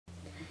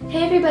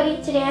Hey everybody,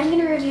 today I'm going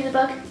to review the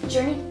book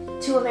Journey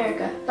to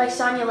America by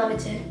Sonia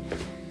Levitin.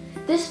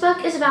 This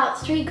book is about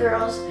three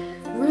girls,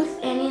 Ruth,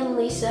 Annie, and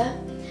Lisa,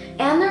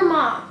 and their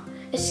mom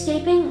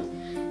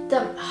escaping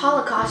the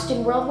Holocaust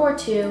in World War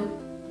II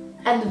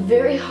and the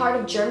very heart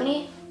of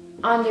Germany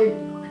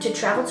to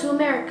travel to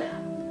America.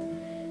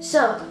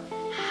 So,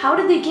 how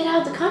did they get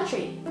out of the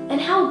country? And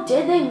how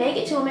did they make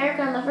it to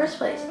America in the first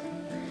place?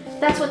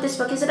 That's what this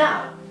book is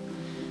about.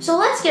 So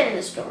let's get into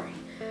the story.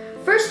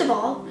 First of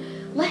all,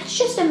 let's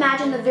just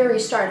imagine the very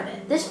start of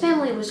it. This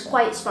family was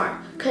quite smart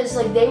because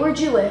they were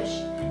Jewish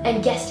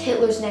and guessed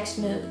Hitler's next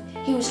move.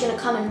 He was going to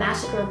come and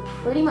massacre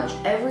pretty much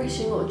every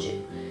single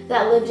Jew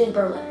that lived in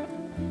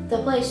Berlin,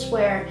 the place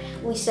where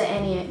Lisa,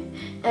 Annie,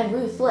 and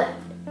Ruth lived.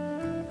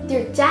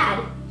 Their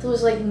dad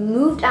was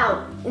moved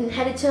out and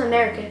headed to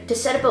America to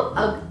set up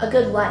a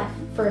good life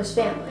for his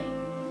family.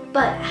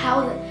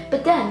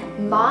 But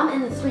then Mom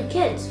and the three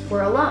kids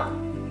were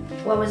alone.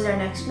 What was their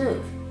next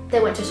move?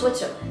 They went to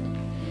Switzerland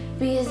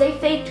because they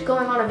faked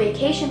going on a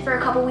vacation for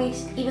a couple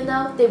weeks even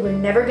though they were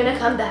never gonna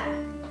come back.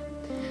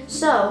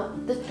 So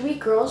the three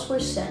girls were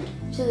sent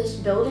to this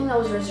building that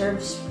was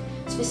reserved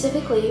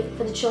specifically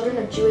for the children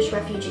of Jewish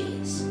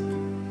refugees.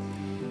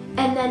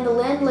 And then the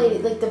landlady,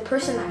 the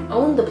person that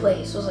owned the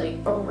place was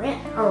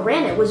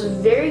ran it, was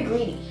very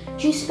greedy.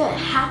 She spent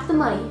half the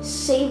money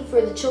saved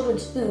for the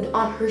children's food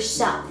on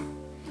herself,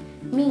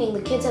 meaning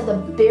the kids had the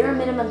bare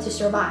minimum to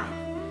survive.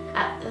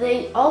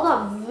 They all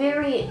got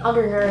very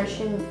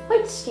undernourished and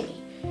quite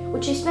skinny,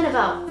 which they spent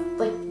about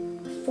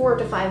 4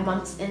 to 5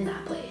 months in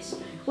that place,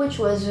 which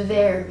was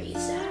very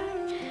sad.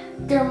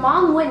 Their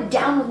mom went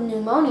down with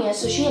pneumonia,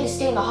 so she had to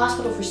stay in the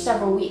hospital for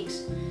several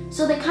weeks.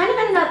 So they kind of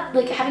ended up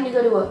having to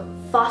go to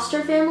a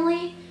foster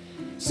family.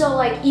 So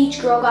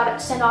each girl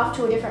got sent off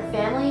to a different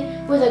family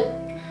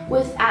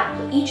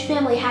each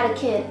family had a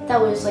kid that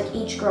was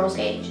each girl's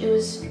age. It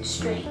was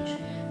strange.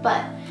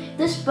 But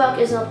this book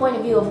is in the point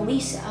of view of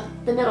Lisa,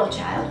 the middle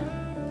child.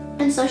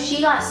 And so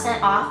she got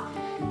sent off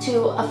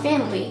to a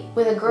family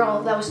with a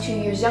girl that was 2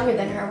 years younger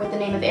than her with the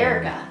name of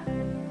Erica.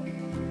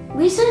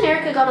 Lisa and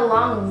Erica got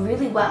along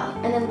really well,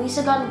 and then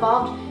Lisa got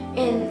involved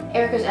in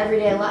Erica's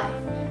everyday life.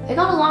 They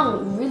got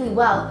along really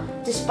well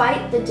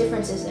despite the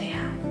differences they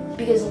had,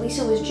 because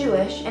Lisa was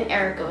Jewish and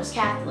Erica was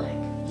Catholic.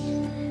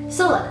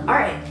 So look,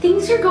 alright,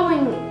 things are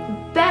going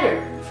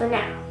better for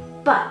now,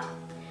 but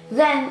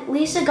then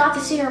Lisa got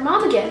to see her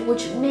mom again,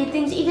 which made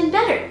things even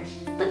better.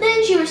 But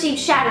then she received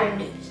shattering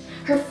news.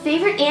 Her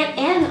favorite aunt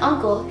and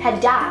uncle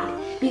had died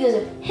because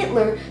of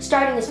Hitler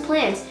starting his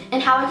plans,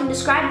 and how I can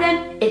describe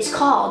them? It's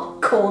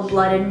called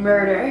cold-blooded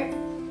murder.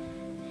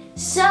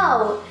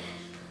 So,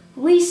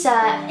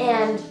 Lisa,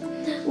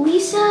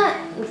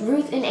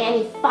 Ruth, and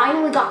Annie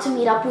finally got to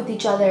meet up with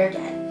each other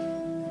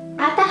again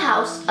at the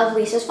house of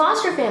Lisa's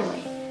foster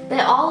family. They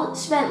all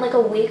spent a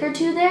week or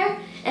two there,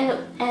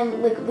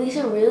 and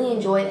Lisa really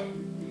enjoyed it.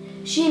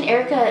 She and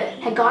Erica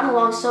had gotten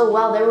along so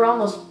well, they were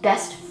almost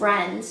best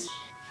friends.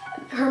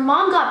 Her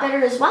mom got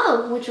better as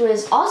well, which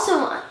was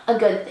also a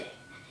good thing.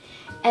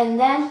 And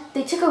then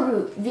they took a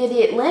route via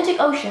the Atlantic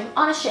Ocean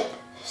on a ship,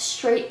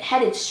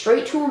 headed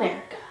straight to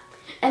America.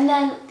 And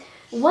then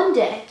one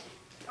day,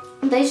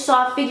 they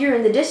saw a figure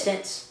in the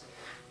distance.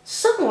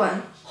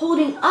 Someone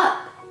holding up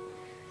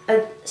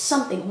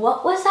something.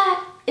 What was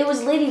that? It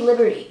was Lady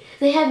Liberty.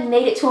 They had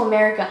made it to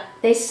America.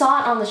 They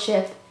saw it on the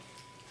ship.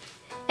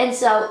 And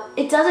so,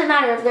 it doesn't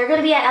matter if they're going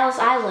to be at Ellis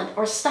Island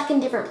or stuck in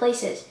different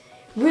places.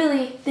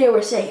 Really, they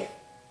were safe.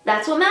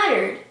 That's what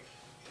mattered.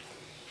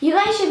 You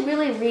guys should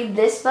really read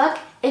this book.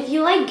 If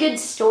you like good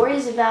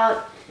stories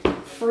about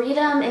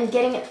freedom and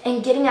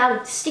getting out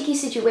of sticky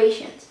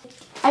situations.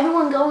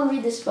 Everyone go and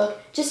read this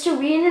book just to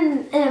read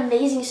an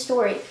amazing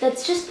story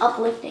that's just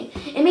uplifting.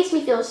 It makes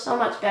me feel so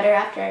much better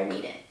after I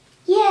read it.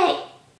 Yay!